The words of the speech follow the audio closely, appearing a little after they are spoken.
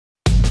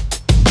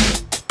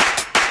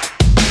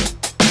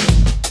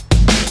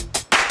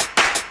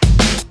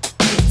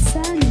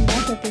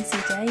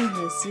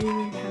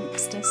Zuru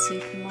hamster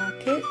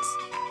supermarket.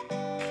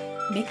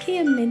 Mickey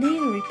and Minnie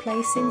are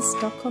replacing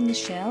stock on the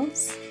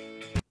shelves.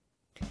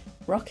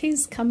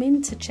 Rocky's come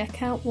in to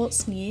check out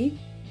what's new.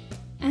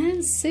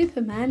 And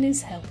Superman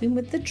is helping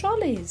with the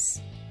trolleys.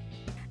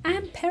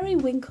 And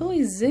Periwinkle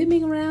is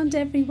zooming around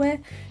everywhere,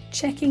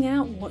 checking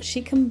out what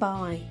she can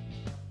buy.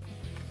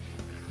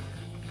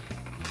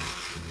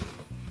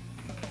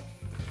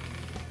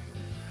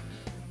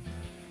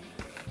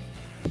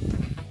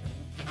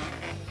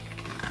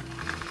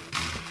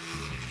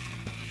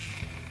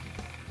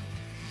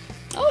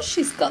 Oh,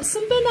 she's got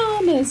some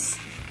bananas.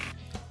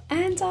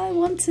 And I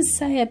want to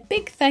say a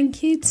big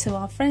thank you to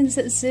our friends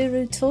at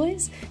Zuru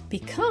Toys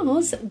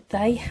because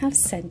they have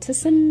sent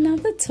us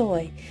another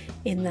toy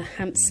in the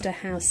Hamster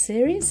House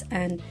series,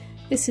 and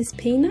this is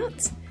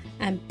Peanut,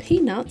 and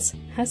Peanut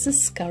has a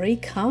Scurry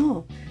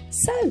car.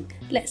 So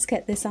let's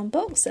get this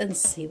unboxed and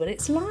see what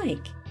it's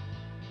like.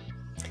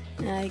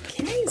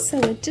 Okay, so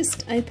we'll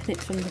just open it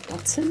from the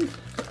bottom.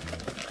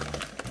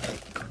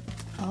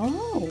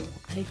 Oh,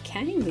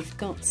 okay, we've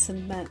got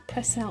some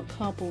press out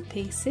cardboard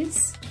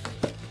pieces.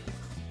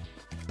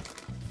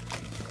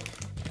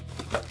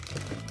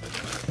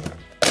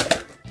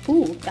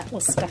 Oh, that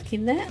was stuck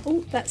in there.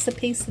 Oh, that's a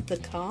piece of the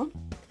car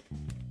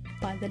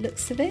by the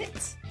looks of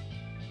it.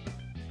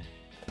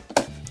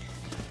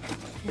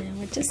 And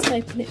we'll just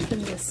open it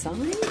from the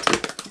side.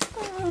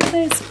 Oh,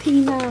 there's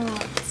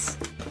Peanut.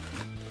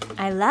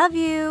 I love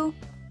you.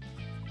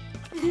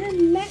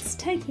 And let's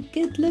take a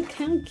good look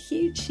how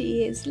cute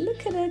she is.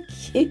 Look at her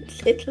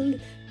cute little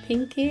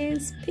pink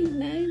ears, pink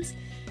nose.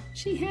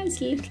 She has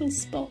little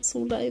spots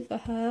all over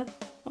her.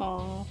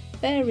 Oh,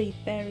 very,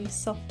 very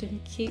soft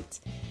and cute.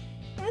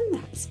 And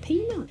that's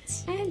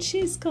Peanut. And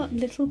she's got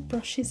little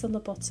brushes on the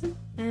bottom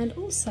and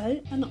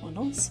also an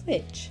on-off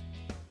switch.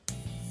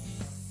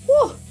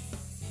 Whoa!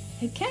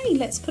 Okay,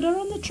 let's put her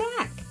on the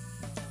track.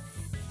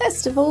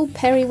 First of all,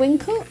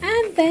 Periwinkle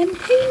and then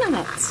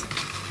Peanut.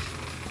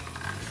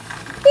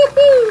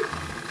 Woohoo!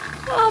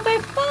 Oh,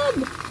 they're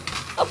fun!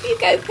 Off you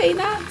go,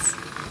 Peanut!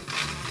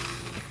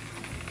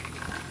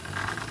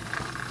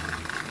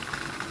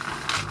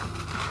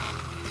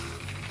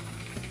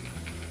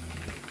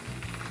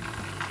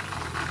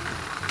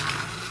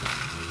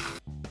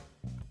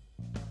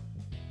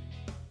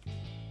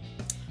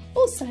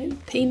 Also,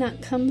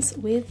 Peanut comes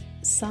with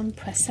some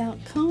press out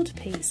card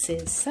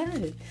pieces, so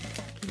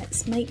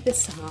let's make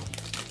this up.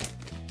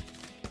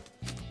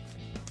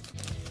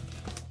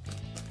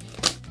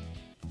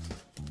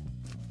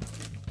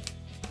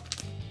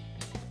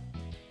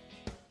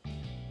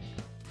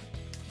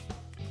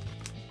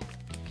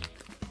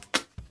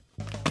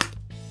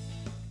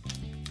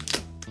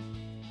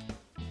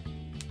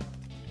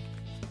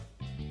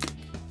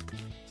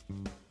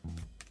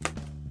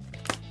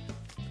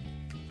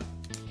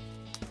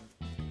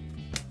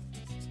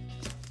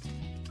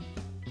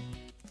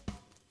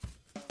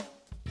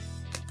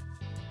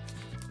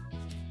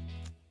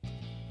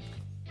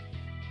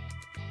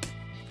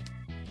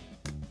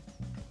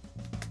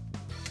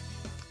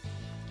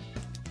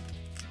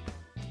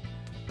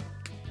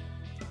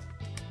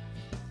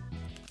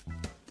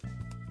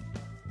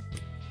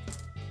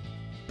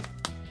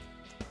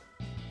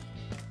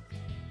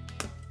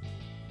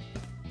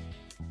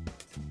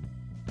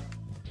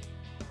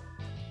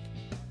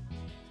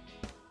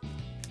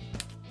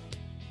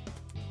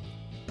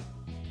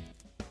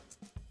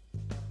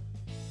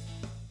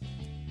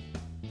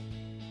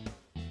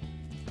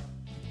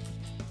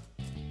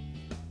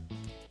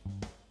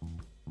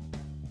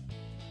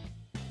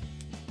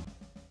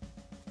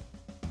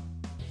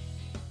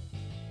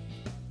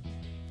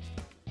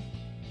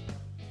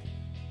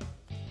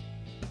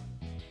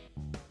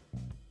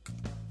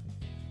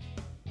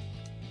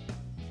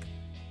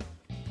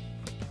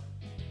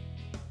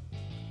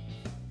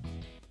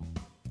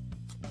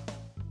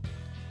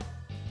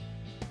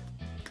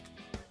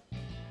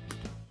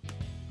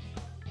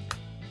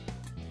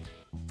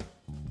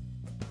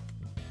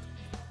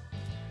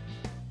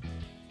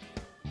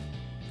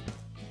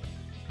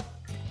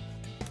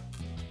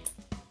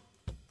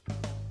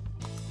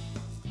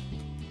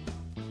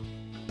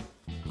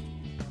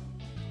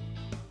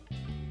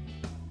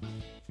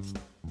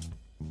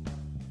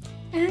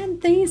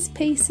 And these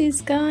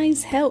pieces,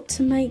 guys, help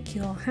to make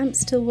your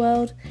hamster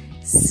world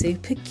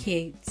super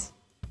cute.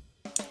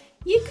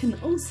 You can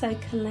also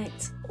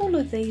collect all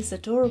of these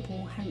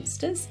adorable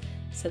hamsters.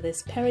 So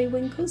there's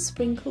Periwinkle,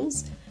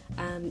 Sprinkles,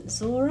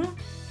 Zora,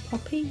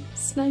 Poppy,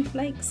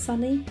 Snowflake,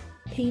 Sunny,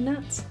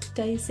 Peanut,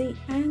 Daisy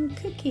and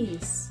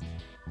Cookies.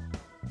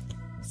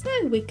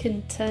 So we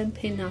can turn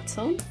Peanut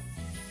on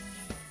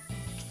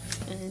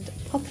and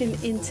pop him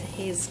into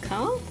his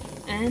car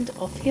and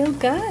off he'll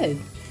go.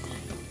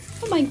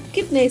 Oh my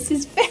goodness,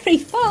 he's very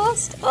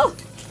fast. Oh,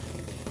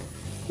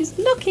 he's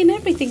knocking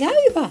everything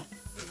over.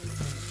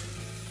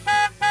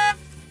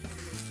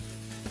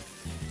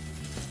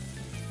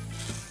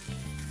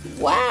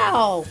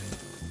 Wow.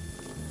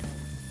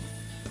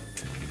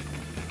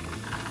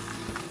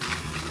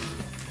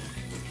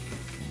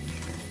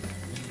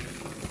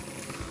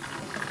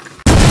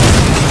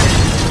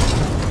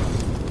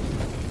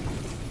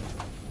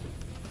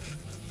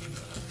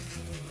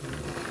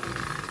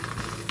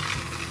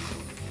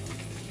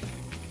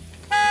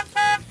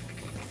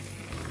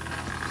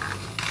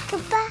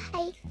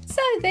 Goodbye.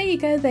 So there you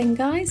go then,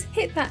 guys.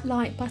 Hit that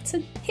like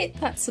button, hit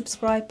that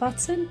subscribe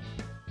button,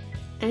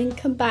 and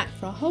come back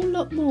for a whole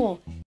lot more.